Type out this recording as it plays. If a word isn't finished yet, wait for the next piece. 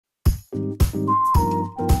Hello,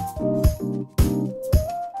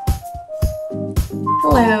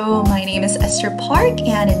 my name is Esther Park,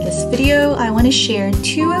 and in this video I want to share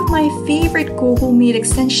two of my favorite Google Meet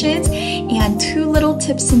extensions and two little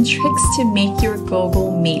tips and tricks to make your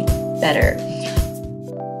Google Meet better.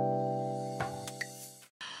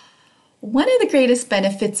 One of the greatest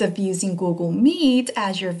benefits of using Google Meet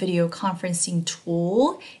as your video conferencing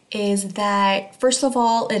tool is that, first of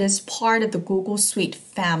all, it is part of the Google Suite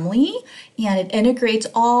family and it integrates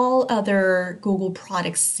all other Google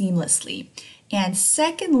products seamlessly. And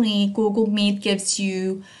secondly, Google Meet gives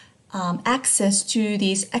you access to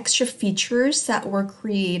these extra features that were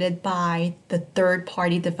created by the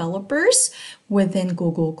third-party developers within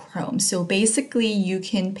Google Chrome. So basically, you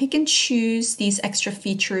can pick and choose these extra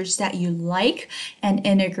features that you like and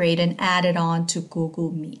integrate and add it on to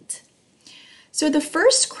Google Meet. So the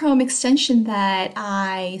first Chrome extension that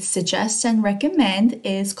I suggest and recommend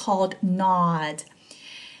is called Nod.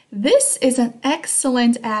 This is an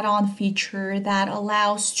excellent add-on feature that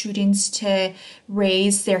allows students to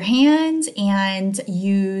raise their hands and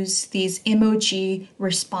use these emoji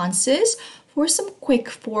responses for some quick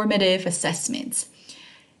formative assessments.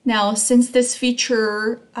 Now, since this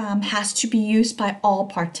feature has to be used by all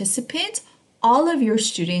participants, all of your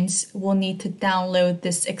students will need to download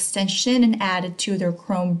this extension and add it to their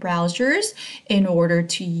Chrome browsers in order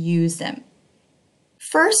to use them.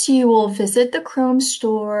 First, you will visit the Chrome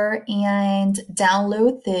store and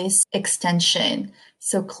download this extension.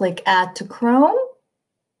 So click Add to Chrome,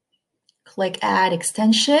 click Add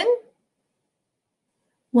Extension.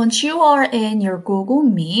 Once you are in your Google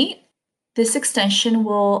Meet, this extension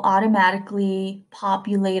will automatically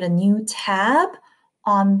populate a new tab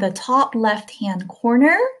on the top left-hand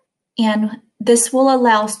corner, and this will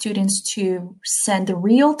allow students to send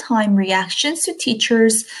real-time reactions to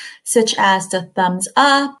teachers, such as the thumbs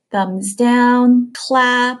up, thumbs down,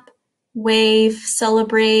 clap, wave,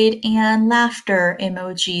 celebrate, and laughter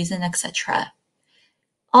emojis, and etc.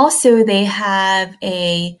 Also, they have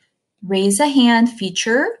a raise a hand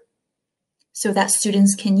feature so that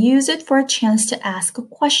students can use it for a chance to ask a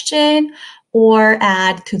question or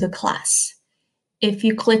add to the class. If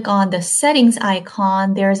you click on the settings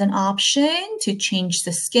icon, there's an option to change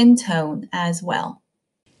the skin tone as well.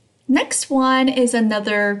 Next one is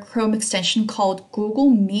another Chrome extension called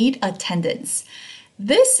Google Meet Attendance.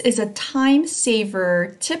 This is a time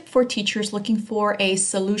saver tip for teachers looking for a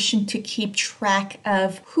solution to keep track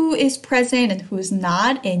of who is present and who's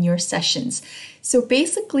not in your sessions. So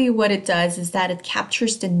basically what it does is that it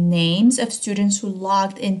captures the names of students who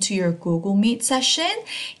logged into your Google Meet session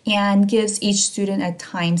and gives each student a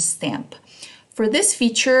timestamp. For this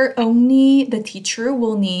feature, only the teacher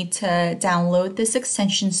will need to download this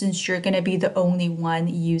extension since you're going to be the only one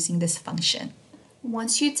using this function.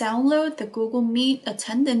 Once you download the Google Meet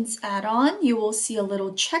Attendance add-on, you will see a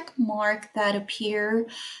little check mark that appears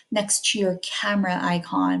next to your camera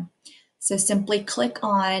icon. So simply click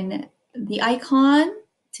on the icon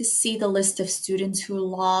to see the list of students who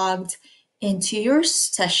logged into your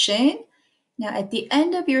session. Now, at the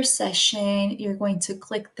end of your session, you're going to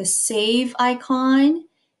click the Save icon,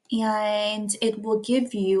 and it will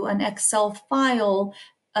give you an Excel file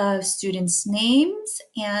of students' names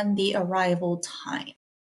and the arrival time.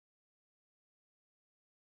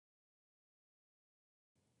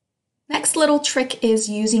 Next little trick is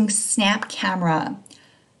using Snap Camera.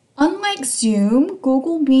 Unlike Zoom,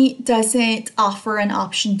 Google Meet doesn't offer an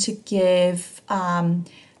option to give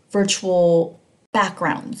virtual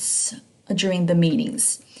backgrounds during the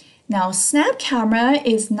meetings. Now, Snap Camera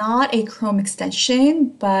is not a Chrome extension,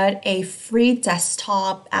 but a free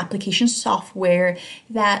desktop application software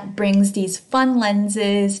that brings these fun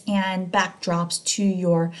lenses and backdrops to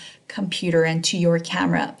your computer and to your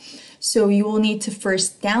camera. So you will need to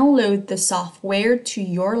first download the software to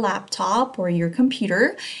your laptop or your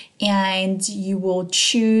computer, and you will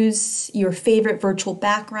choose your favorite virtual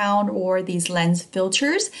background or these lens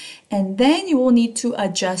filters. And then you will need to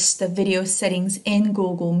adjust the video settings in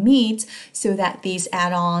Google Meet so that these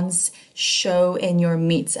add-ons show in your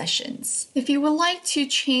Meet sessions. If you would like to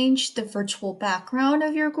change the virtual background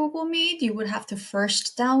of your Google Meet, you would have to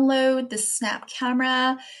first download the Snap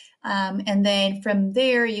Camera. And then from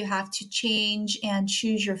there, you have to change and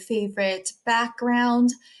choose your favorite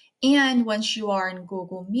background. And once you are in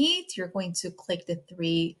Google Meet, you're going to click the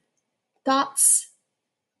three dots,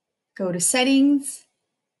 go to Settings,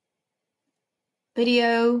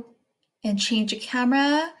 Video, and change the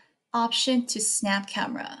camera option to Snap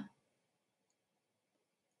Camera.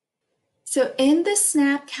 So in the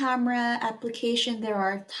Snap Camera application, there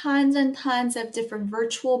are tons and tons of different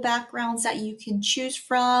virtual backgrounds that you can choose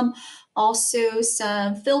from, also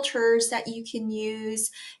some filters that you can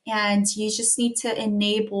use, and you just need to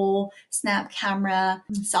enable Snap Camera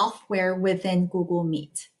software within Google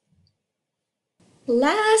Meet.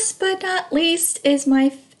 Last but not least is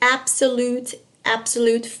my absolute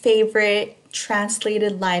favorite,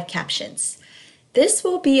 translated live captions. This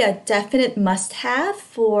will be a definite must-have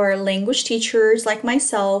for language teachers like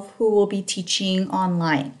myself who will be teaching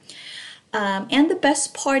online. And the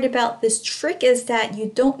best part about this trick is that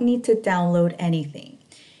you don't need to download anything.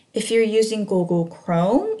 If you're using Google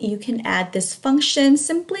Chrome, you can add this function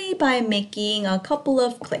simply by making a couple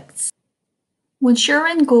of clicks. Once you're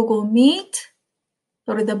in Google Meet,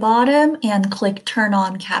 go to the bottom and click Turn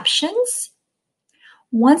on Captions.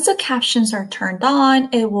 Once the captions are turned on,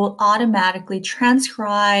 it will automatically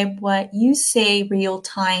transcribe what you say real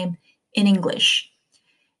time in English.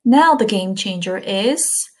 Now the game changer is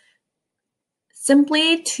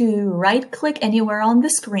simply to right-click anywhere on the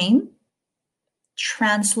screen,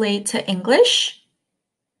 translate to English,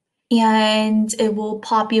 and it will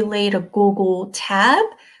populate a Google tab.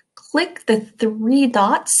 Click the 3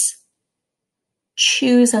 dots,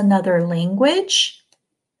 choose another language,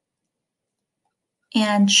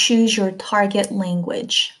 and choose your target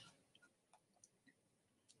language.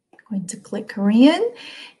 I'm going to click Korean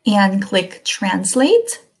and click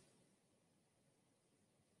Translate.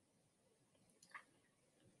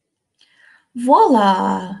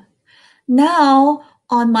 Voila! Now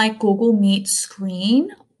on my Google Meet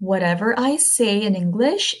screen, whatever I say in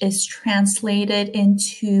English is translated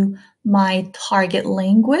into my target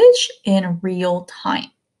language in real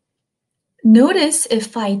time. Notice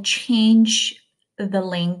if I change the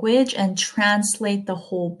language and translate the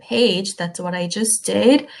whole page, that's what I just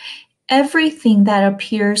did, everything that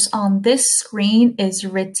appears on this screen is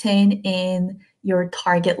written in your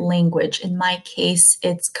target language. In my case,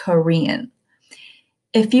 it's Korean.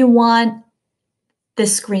 If you want the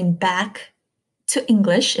screen back to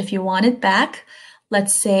English, if you want it back,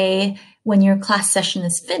 let's say when your class session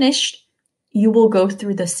is finished, you will go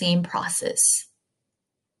through the same process.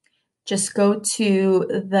 Just go to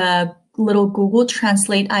the little Google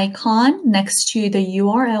Translate icon next to the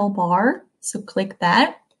URL bar. So click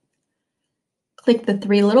that. Click the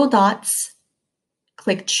 3 little dots.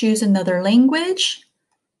 Click Choose Another Language.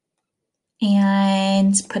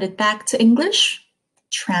 And put it back to English.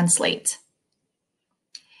 Translate.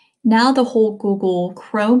 Now the whole Google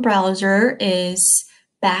Chrome browser is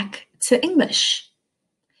back to English.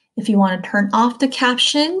 If you want to turn off the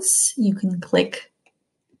captions, you can click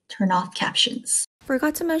Turn Off Captions.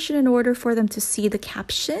 Forgot to mention, in order for them to see the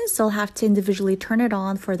captions, they'll have to individually turn it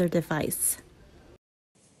on for their device.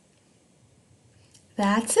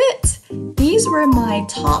 That's it. These were my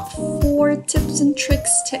top 4 tips and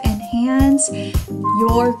tricks to enhance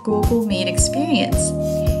your Google Meet experience.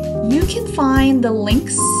 You can find the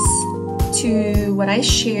links to what I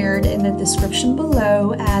shared in the description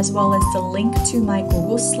below, as well as the link to my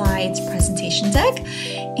Google Slides presentation deck.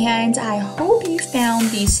 And I hope you found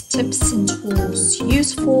these tips and tools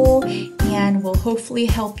useful and will hopefully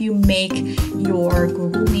help you make your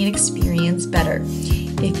Google Meet experience better.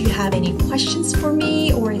 If you have any questions for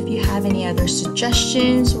me, or if you have any other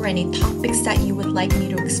suggestions or any topics that you would like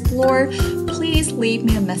me to explore, please leave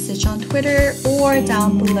me a message on Twitter or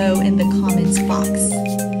down below in the comments box.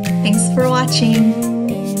 Thanks for watching.